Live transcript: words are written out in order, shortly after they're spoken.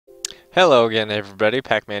Hello again, everybody.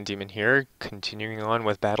 Pac-Man Demon here, continuing on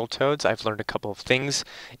with Battletoads. I've learned a couple of things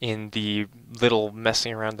in the little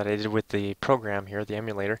messing around that I did with the program here, the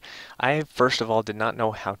emulator. I, first of all, did not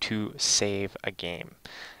know how to save a game.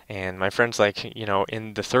 And my friend's like, you know,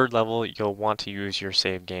 in the third level, you'll want to use your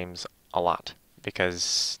save games a lot,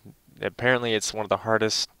 because apparently it's one of the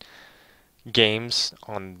hardest games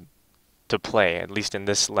to play, at least in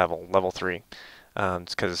this level, level 3.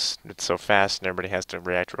 It's because it's so fast and everybody has to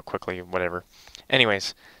react real quickly, whatever.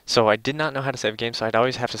 Anyways, so I did not know how to save games, so I'd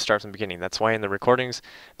always have to start from the beginning. That's why in the recordings,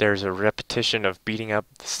 there's a repetition of beating up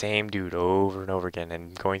the same dude over and over again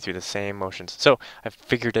and going through the same motions. So I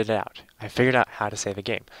figured it out. I figured out how to save a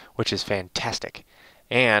game, which is fantastic.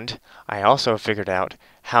 And I also figured out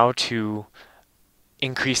how to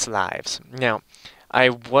increase lives. Now, I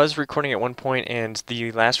was recording at one point, and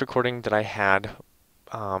the last recording that I had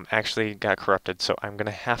actually got corrupted, so I'm going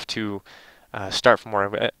to have to start from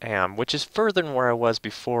where I am, which is further than where I was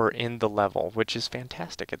before in the level, which is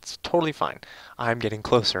fantastic. It's totally fine. I'm getting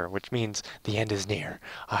closer, which means the end is near.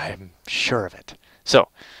 I'm sure of it. So,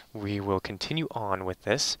 we will continue on with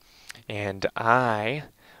this, and I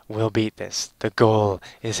will beat this. The goal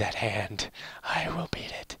is at hand. I will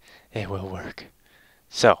beat it. It will work.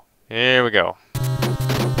 So, here we go.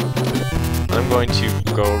 I'm going to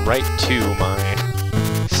go right to my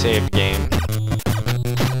save game.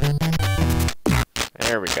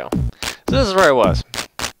 There we go. So this is where I was.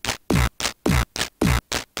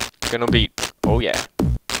 Gonna beat. Oh yeah.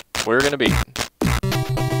 We're gonna beat.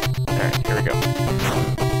 Alright, here we go.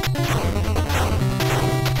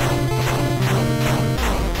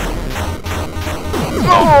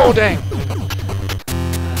 Oh dang!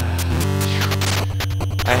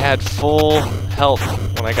 I had full health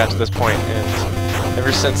when I got to this point, and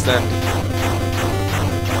ever since then.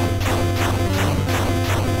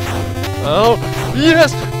 Oh,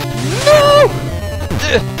 yes! No!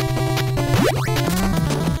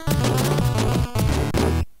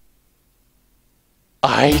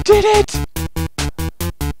 I did it!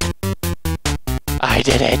 I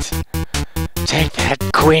did it! Take that,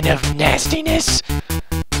 Queen of Nastiness!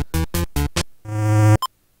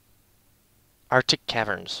 Arctic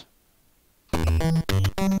Caverns.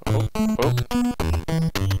 Oh, oh.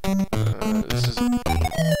 This is...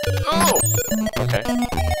 Oh! Okay.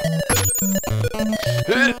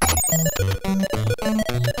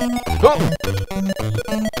 Oh!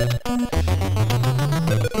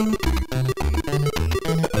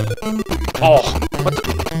 Oh! What the...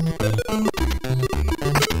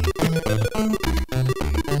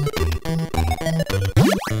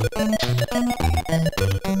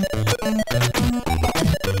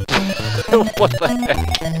 What the heck?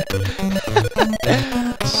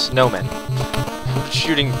 Snowmen.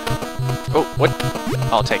 Shooting... Oh, what?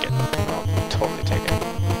 I'll take it. I'll totally take it.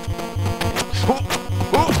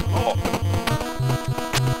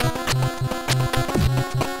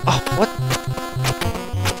 Oh, what?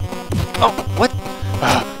 Oh, what?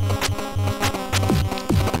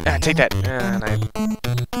 Take that. And I...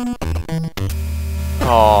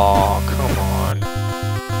 Oh, come on.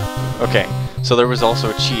 Okay, so there was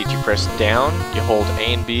also a cheat. You press down, you hold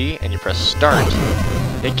A and B, and you press start.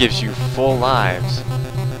 It gives you full lives.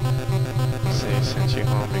 They sent you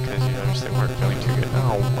home because you noticed they weren't feeling too good.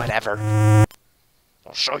 Oh, whatever.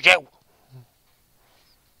 I'll show you.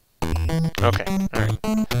 Okay, alright.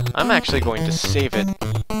 I'm actually going to save it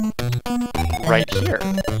right here.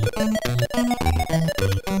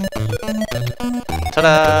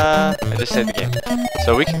 Ta-da! I just saved the game.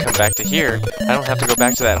 So we can come back to here. I don't have to go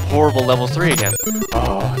back to that horrible level 3 again.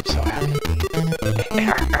 Oh, I'm so happy. Okay,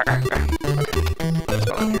 what's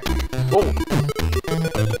going on here? Oh!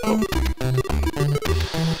 Oh. Okay.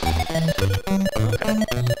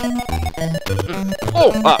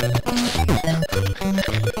 Oh! Ah!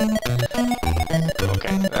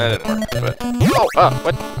 Okay, that didn't work, but... Oh! Ah!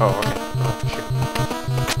 What? Oh, okay. Oh, shoot.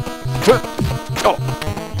 Oh!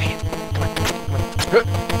 Dang it. Come on. Come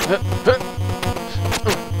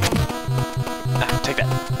on. Ah, take that.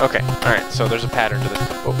 Okay, alright, so there's a pattern to this.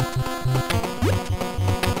 Oh.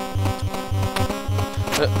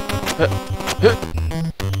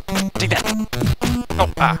 Take that! Oh,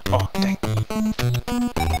 ah, oh, dang.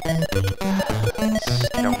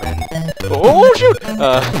 Snowman. Oh, shoot!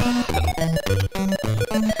 Oh,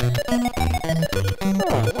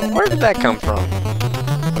 where did that come from?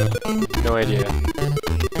 No idea.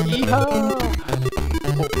 Yeehaw! Oh.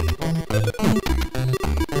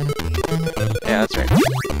 Yeah, that's right.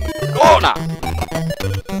 Oh, no!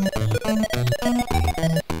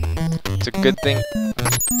 It's a good thing.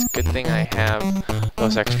 It's a good thing I have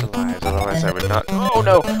those extra lives, otherwise I would not. Oh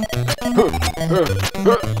no!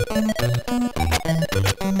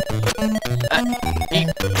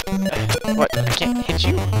 What? I can't hit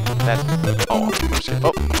you? That. Oh, I'm just gonna.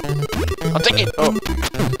 Oh! I'll take it! Oh!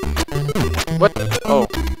 What? Oh.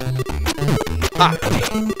 Ah! Dang it.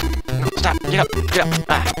 No, stop! Get up! Get up!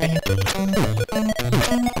 Ah! Dang it.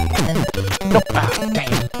 No! Ah! Dang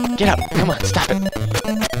it! Get up! Come on! Stop it!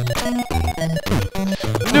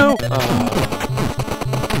 No!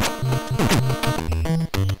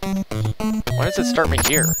 Why does it start me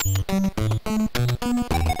here?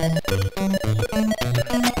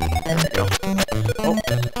 There we go. Oh!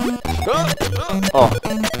 Oh!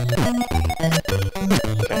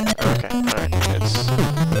 Okay, alright. It's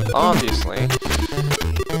obviously...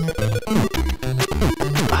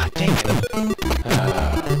 Ah, dang it!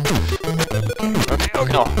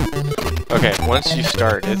 Okay. Oh. Okay, once you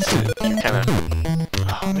start, it's... you kinda...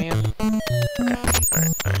 Oh, man. Okay,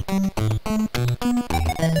 alright.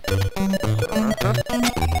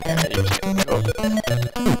 Yeah, you can't...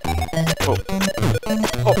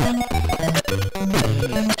 Oh.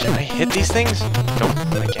 Can I hit these things? Nope,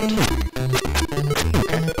 I can't.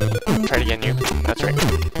 Okay. Try it again, you. That's right.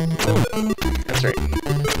 Oh, that's right.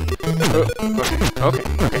 Oh,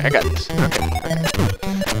 okay, I got this. Okay.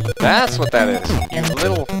 That's what that is. You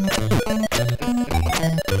little...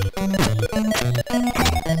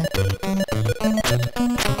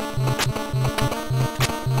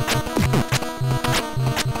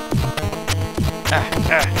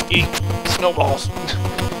 Eat snowballs.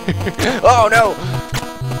 Oh no!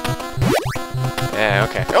 Yeah,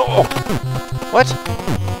 okay. Oh! What?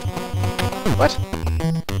 What?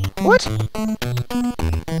 What?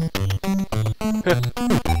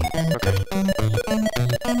 Okay.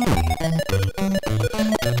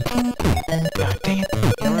 Ah, dang it.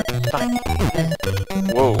 You know what? Fine.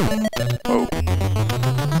 Whoa. Whoa.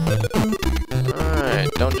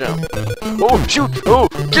 Alright, don't jump. Oh, shoot! Oh,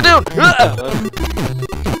 get down! Ah!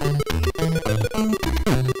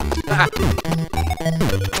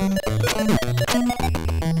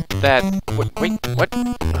 That... wait, what?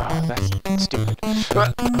 Oh, that's stupid.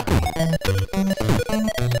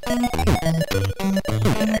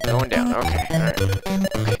 Yeah, going down. Okay, alright.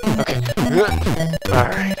 Okay.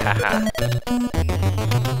 Alright, haha.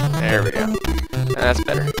 There we go. That's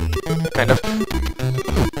better. Kind of.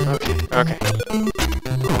 Okay.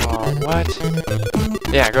 Oh, what?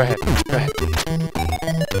 Yeah, go ahead.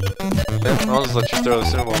 Yeah, I'll just let you throw the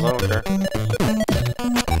snowballs, I don't care.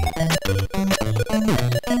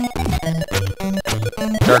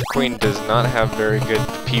 Dark Queen does not have very good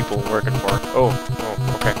people working for her. Oh,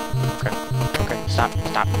 okay. Stop.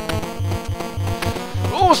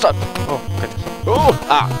 Oh, stop! Oh, goodness. Oh,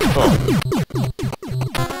 ah! Oh.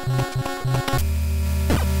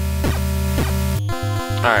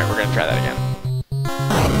 Alright, we're gonna try that again.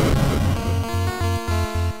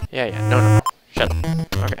 Yeah, no. Shut up.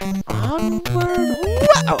 Okay. Onward!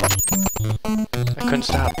 Wow! I couldn't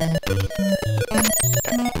stop.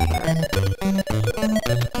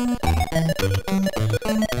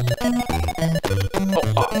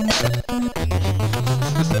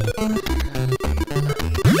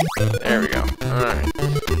 There we go. Alright.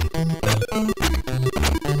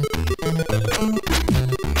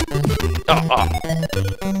 Oh,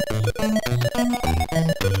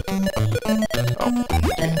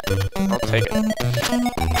 I'll take it.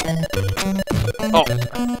 Oh!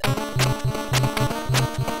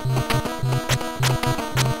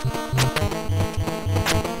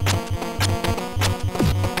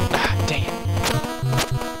 Ah, dang it.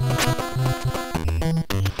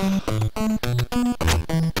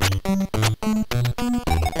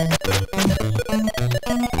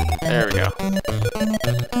 There we go.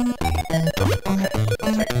 Oh, okay,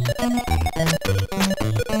 I'll take it.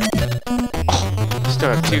 Oh,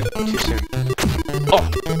 still have too soon. Oh!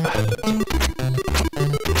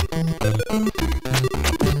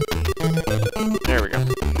 There we go.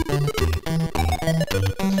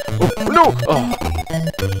 Oh, no! Oh!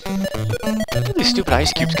 Where are these stupid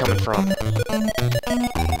ice cubes coming from?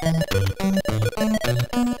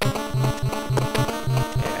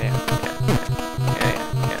 Yeah.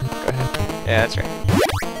 Go ahead. Yeah, that's right.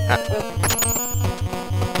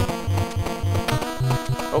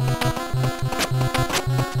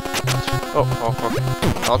 Oh, okay.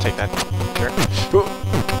 I'll take that. Sure.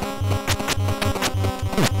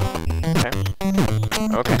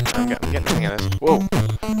 Okay, I'm getting the hang of this. Whoa!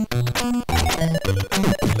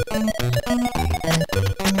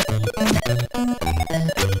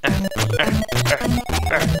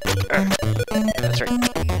 Yeah, that's right.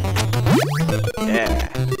 Yeah.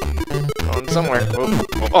 Going somewhere. Whoa.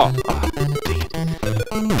 Oh, dang it.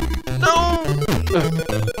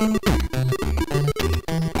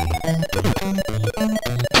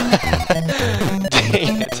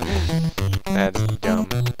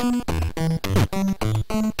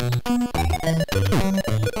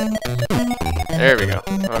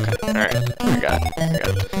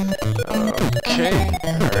 Okay,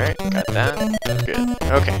 alright, got that. Good.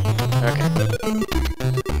 Okay, okay.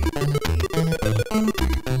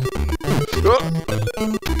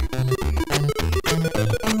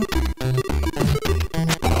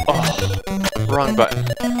 Oh, wrong button.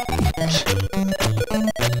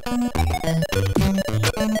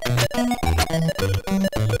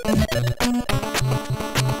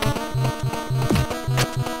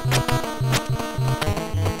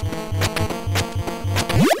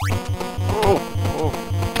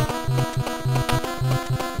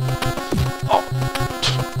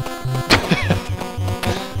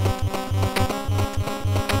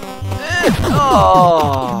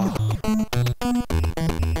 Oh!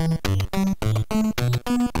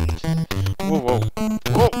 Whoa, whoa.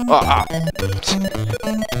 Whoa! Ah!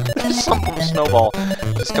 Some snowball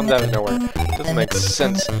just comes out of nowhere. Doesn't make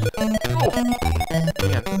sense. Oh!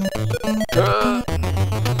 Man. Oh!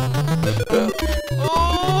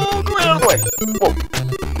 Go out of the way! Whoa!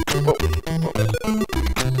 Whoa! Whoa! Whoa!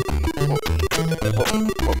 Whoa!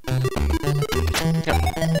 Whoa!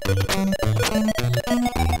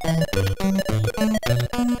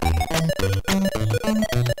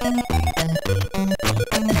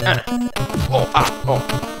 Yeah. Oh, ah, oh.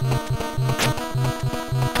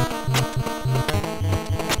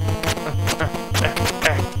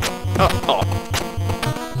 Oh.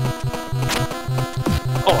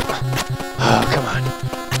 Oh. Oh, come on.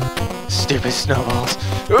 Stupid snowballs.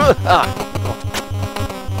 Ah. Oh.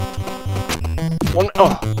 One.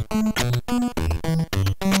 Oh.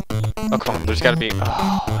 Oh, come on. There's gotta be.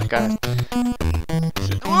 Oh, I gotta.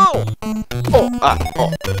 Whoa! Oh, ah,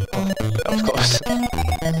 oh. Oh, that was close.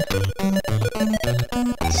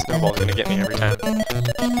 Snowball's gonna get me every time.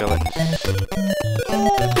 Feel it.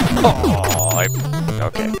 Oh,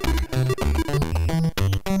 okay.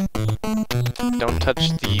 Don't touch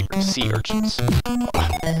the sea urchins. Oh.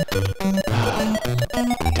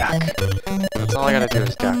 Duck. That's all I gotta do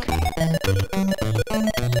is duck.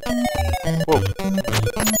 Whoa.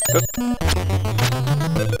 Oop.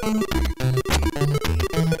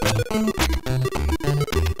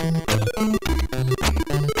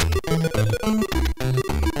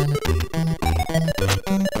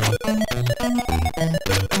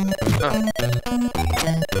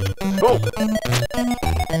 Oh!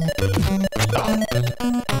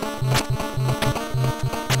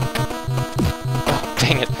 Oh,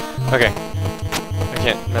 dang it. Okay. I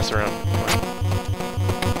can't mess around. Come on.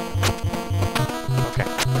 Okay,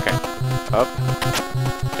 okay. Up.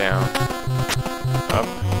 Down. Up.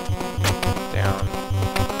 Down.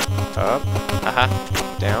 Up. Haha.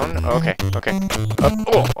 Down. Okay, okay. Up.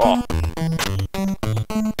 Oh! Oh!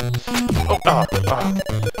 Oh! Oh! Oh!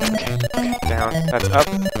 Okay, okay. Down. That's up.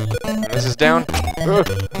 And this is down.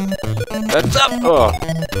 That's up! Oh!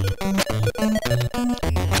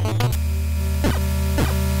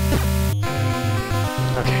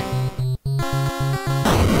 Okay.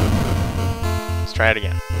 Let's try it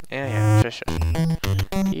again. Yeah, shush.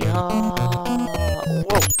 Yeehaw!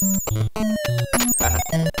 Whoa!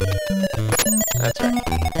 That's right.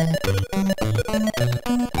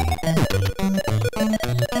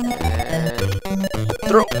 And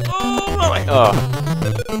throw! Oh!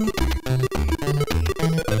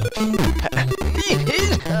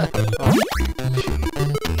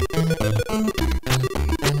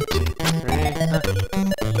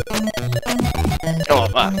 Oh,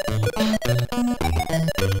 fuck.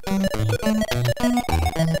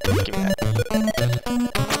 Give me that.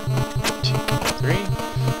 2, 3.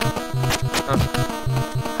 Oh.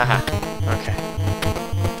 Haha. Okay.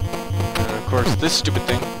 And of course, this stupid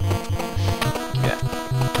thing. Give me that.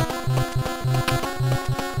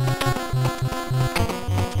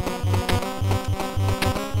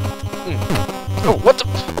 Oh, what the?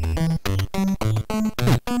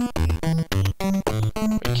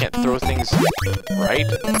 You can't throw things right?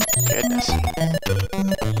 Goodness.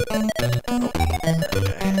 Oh,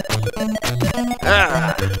 okay.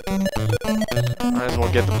 Ah! Might as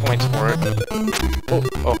well get the points for it. Oh,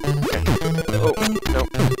 oh, okay. Oh, no.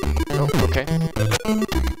 Oh, okay. And,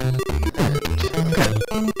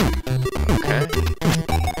 okay.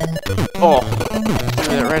 Oh!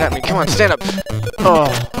 Threw that right at me. Come on, stand up! Oh,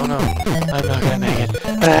 oh no. I'm not gonna make it.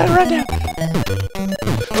 Run down!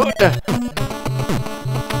 Oh,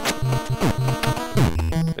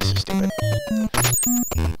 this is stupid.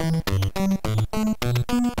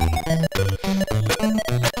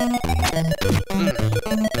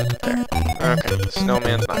 There. Okay, the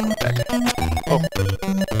snowman's not going back. Oh.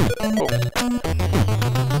 Oh.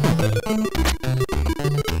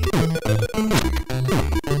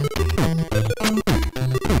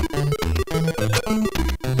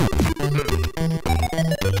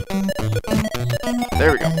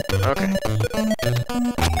 There we go. Okay.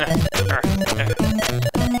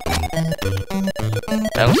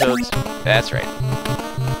 Battletoads. That's right.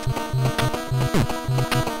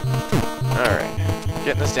 Alright.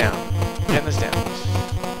 Getting this down. Getting this down.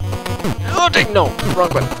 Oh, dang, no! Wrong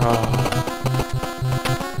button. Oh.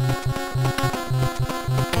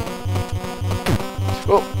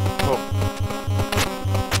 Oh. Oh.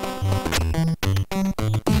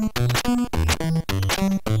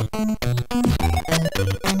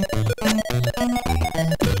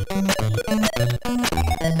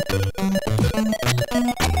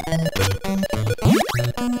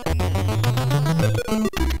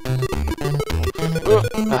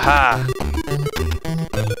 Aha!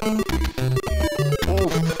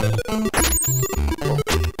 Oof.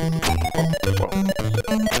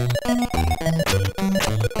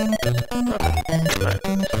 Right.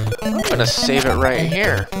 I'm gonna save it right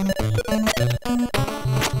here.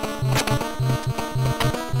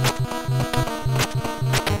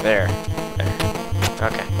 There. There.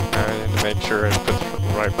 Okay. I need to make sure I put the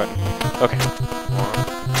right button. Okay. 1,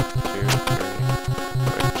 2,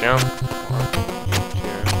 3. Jump. 1, 2,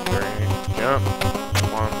 3. Jump.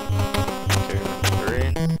 1, 2, 3.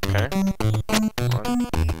 Okay. 1,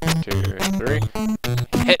 2, 3.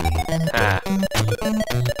 Hit. Ah.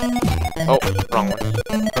 Oh, wrong one.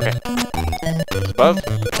 Okay. It's above.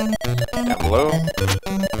 Down below.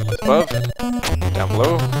 It's above. Down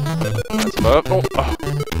below. That's above. Oh. Oh.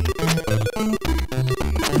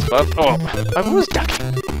 It's above. Oh. I was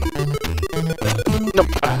ducking. Nope.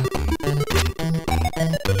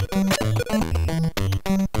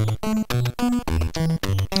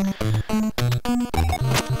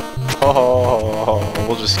 Oh,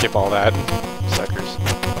 we'll just skip all that. Suckers.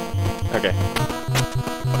 Okay.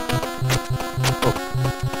 Oh.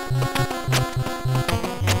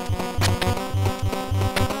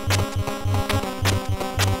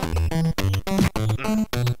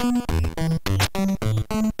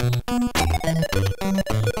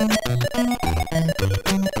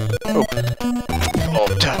 Oh. Oh,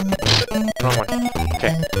 duh. Wrong one.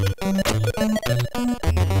 Okay.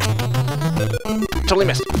 Totally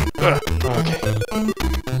missed. Ugh. Okay.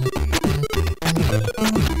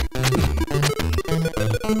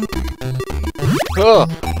 Oh!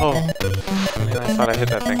 Oh. Man, I thought I hit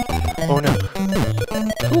that thing. Oh no.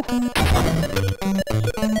 Ooh.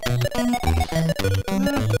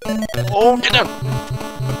 Oh, get down!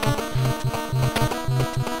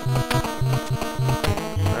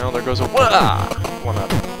 Well, there goes a one up.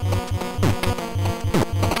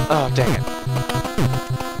 Oh, dang it.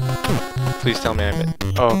 Please tell me I'm it.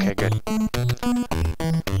 Oh, okay, good.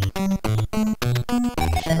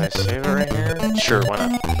 Should I save it right here? Sure, why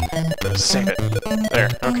not? Save it. There,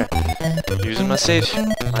 okay. Using my save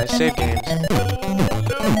games.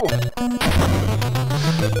 Oh,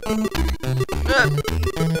 no!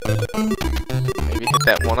 Maybe hit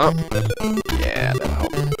that one up. Yeah, that'll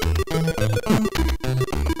help.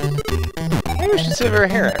 Maybe we should save it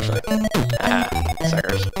right here, actually. Ah,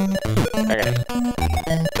 suckers. Okay.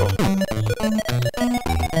 Cool.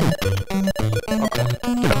 Okay,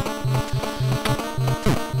 get up.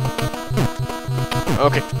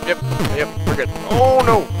 Okay, yep, we're good. Oh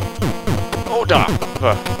no! Oh duh!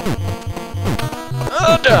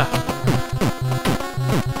 Oh duh!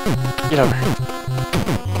 Get over here.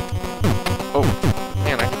 Oh,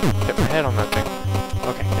 man, I can hit my head on that thing.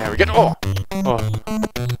 Okay, yeah, we get. Oh! Oh!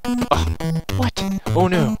 Oh! What? Oh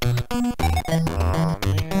no! Oh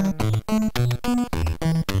man.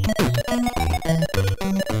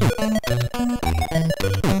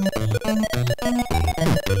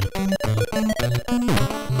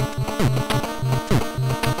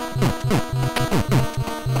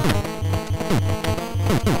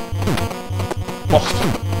 Oh.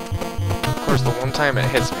 Of course, the one time it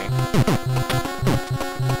hits me.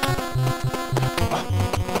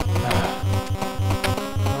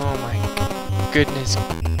 Oh my goodness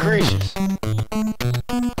gracious.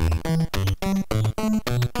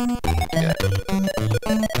 Yeah.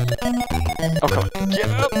 Oh, come on. Get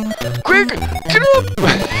up! Quick! Get up!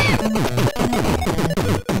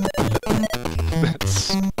 That's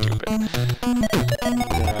stupid.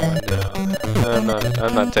 No.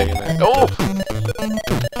 I'm not taking that. Oh!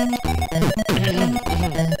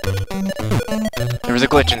 There was a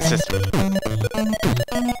glitch in the system.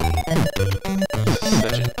 This is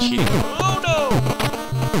such a cheating. Oh no!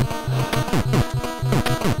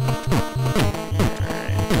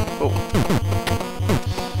 Alright. Oh.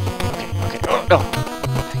 Okay. Oh no!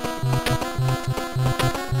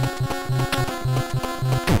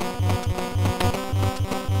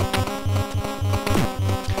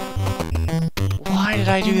 Why did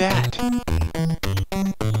I do that?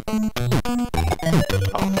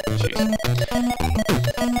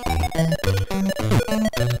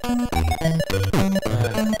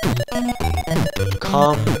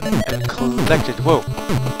 selected. Whoa.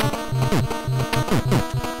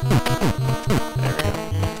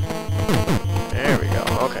 There we go.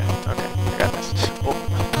 Okay. Okay. I got this. Oh.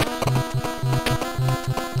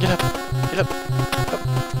 Get up. Get up. Up.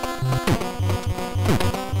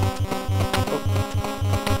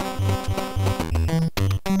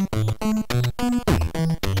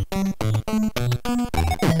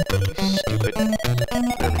 Stupid.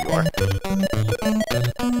 There you are.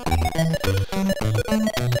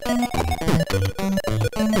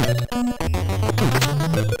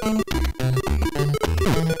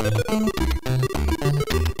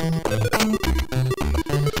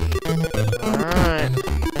 Alright.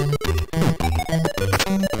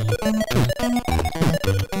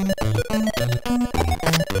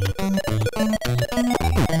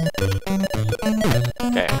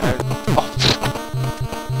 Okay, oh.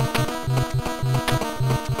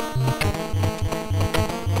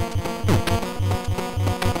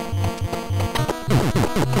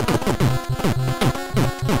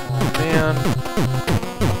 Man.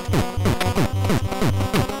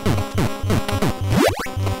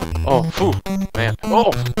 Oh, phew, man.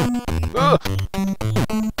 Oh! Ugh.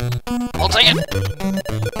 I'll take it!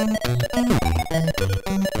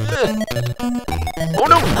 Ugh. Oh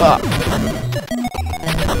no! Ah.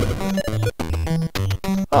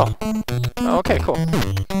 Oh. Okay, cool.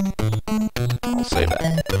 I'll save that.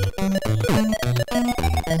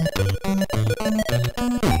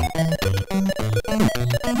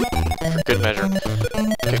 For good measure.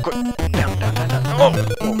 Okay, quick. Down, down, down, down. Oh!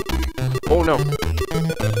 Oh, oh no.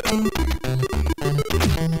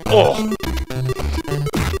 Oh!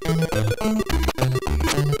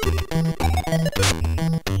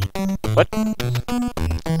 What?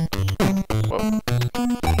 Whoa.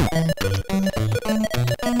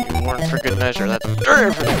 You weren't for good measure. That's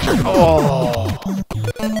very for good measure. Oh!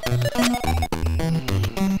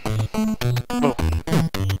 Whoa.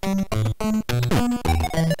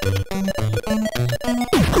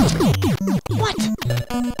 What?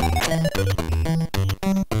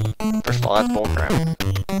 First of all, that's bullcrap.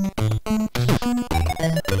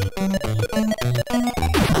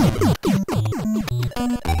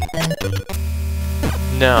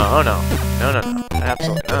 No, oh no. No, no, no.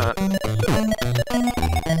 Absolutely not.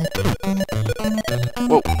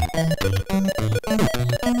 Whoa.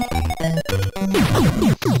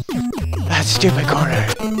 That stupid corner.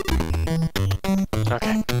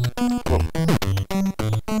 Okay. Whoa.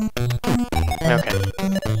 Okay.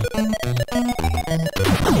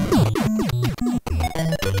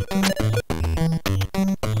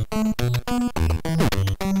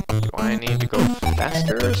 Do I need to go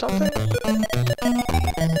faster or something?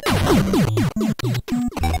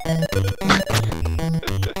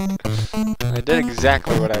 I did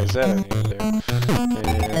exactly what I said I needed to do.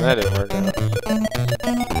 And that didn't work out.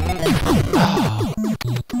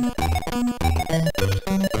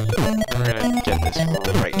 We're gonna get this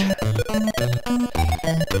right.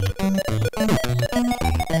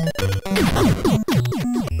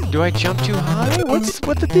 Do I jump too high? What's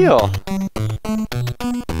the deal?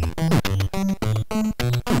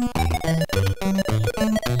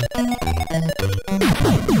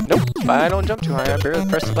 Nope, I don't jump too high. I barely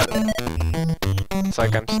press the button. It's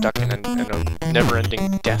like I'm stuck in a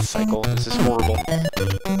never-ending death cycle. This is horrible.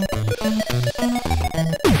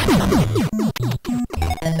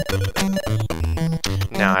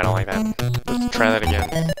 No, I don't like that. Let's try that again.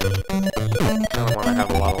 I don't want to have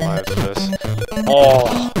a lot of lives for this.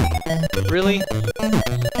 Oh! Really?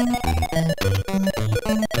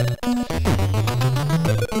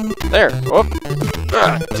 There! Whoop!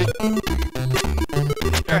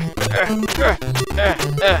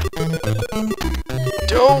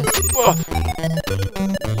 Don't!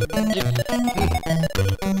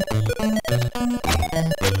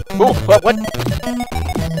 Oh, what?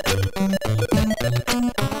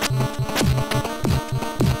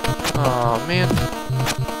 Oh man.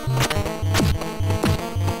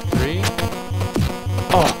 3.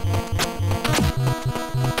 Oh.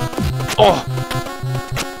 Oh.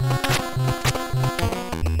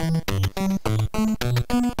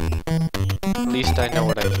 At least I know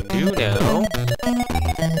what I can do now.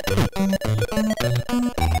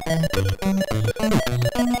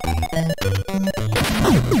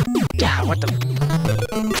 Yeah, what the?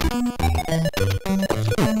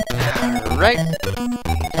 Alright.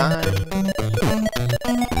 Time.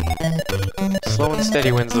 Slow and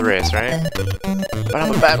steady wins the race, right? But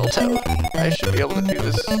I'm a Battletoad. I should be able to do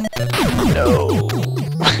this. No.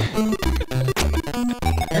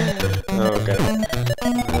 Okay.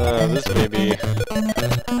 This may be...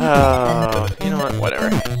 Oh, you know what? Whatever.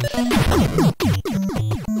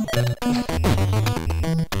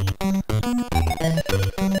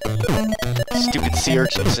 sea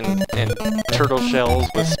urchins and turtle shells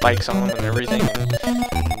with spikes on them and everything.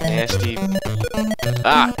 And nasty.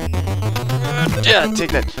 Ah! Yeah,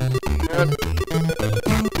 take that.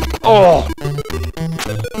 Oh!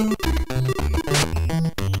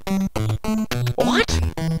 What?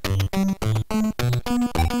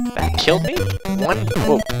 That killed me?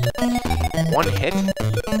 Whoa. One hit?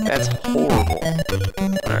 That's horrible.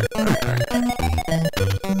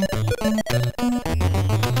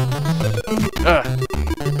 Alright.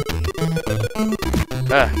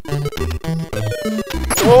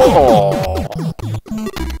 Oh!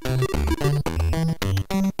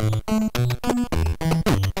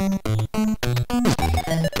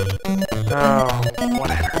 Oh,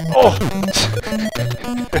 whatever. Oh!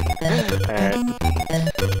 Alright.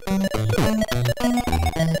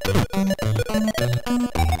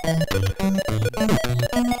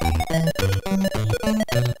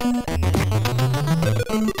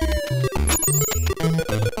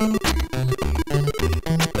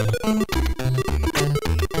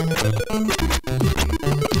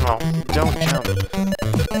 Oh, don't jump.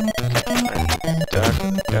 Okay, duck.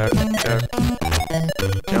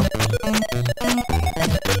 Jump.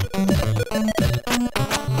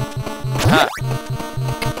 Ah!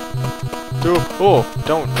 Oh,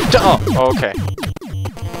 don't. Oh, okay.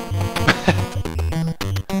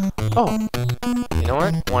 Oh, you know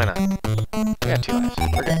what? Why not? I got 2 lives.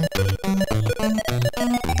 We're good.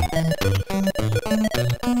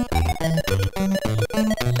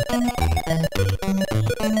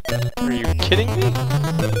 Are you kidding me?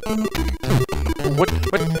 What?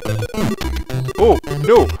 Oh,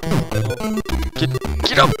 no!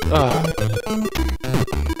 Get up!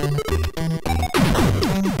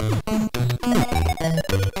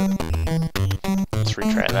 Let's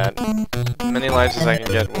retry that. As many lives as I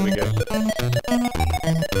can get will be good.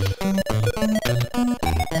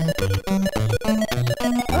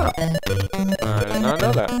 Oh. I did not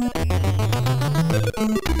know that.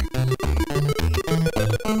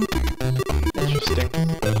 Interesting.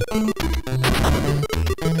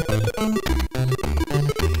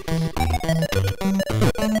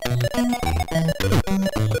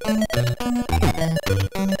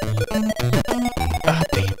 Ah,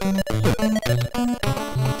 damn.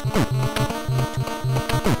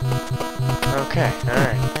 Okay,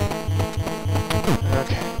 alright.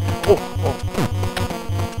 Okay. Oh!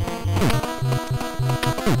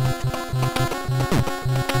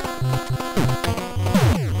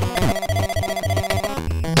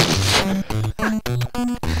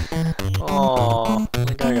 Oh,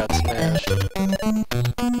 the guy got smashed.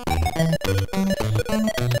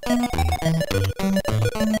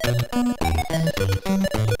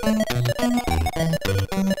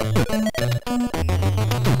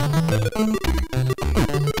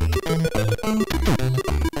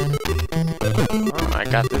 Oh, I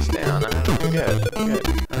got this down. I'm good.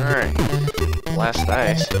 Alright. Blast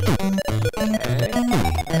ice. Okay.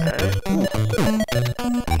 Alright.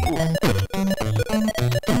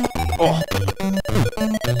 Oh!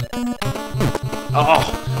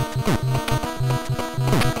 Oh!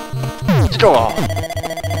 Go on!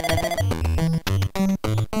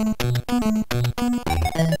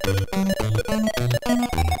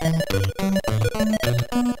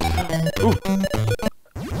 Ooh!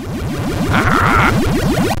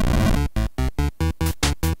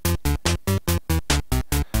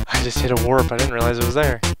 I just hit a warp. I didn't realize it was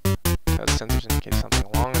there. Those sensors indicate something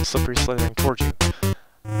long and slippery slithering towards you.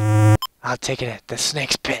 I'll take it at the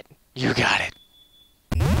snake's pit. You got it.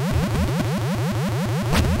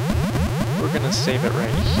 We're gonna save it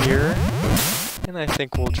right here, and I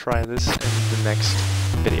think we'll try this in the next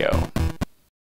video.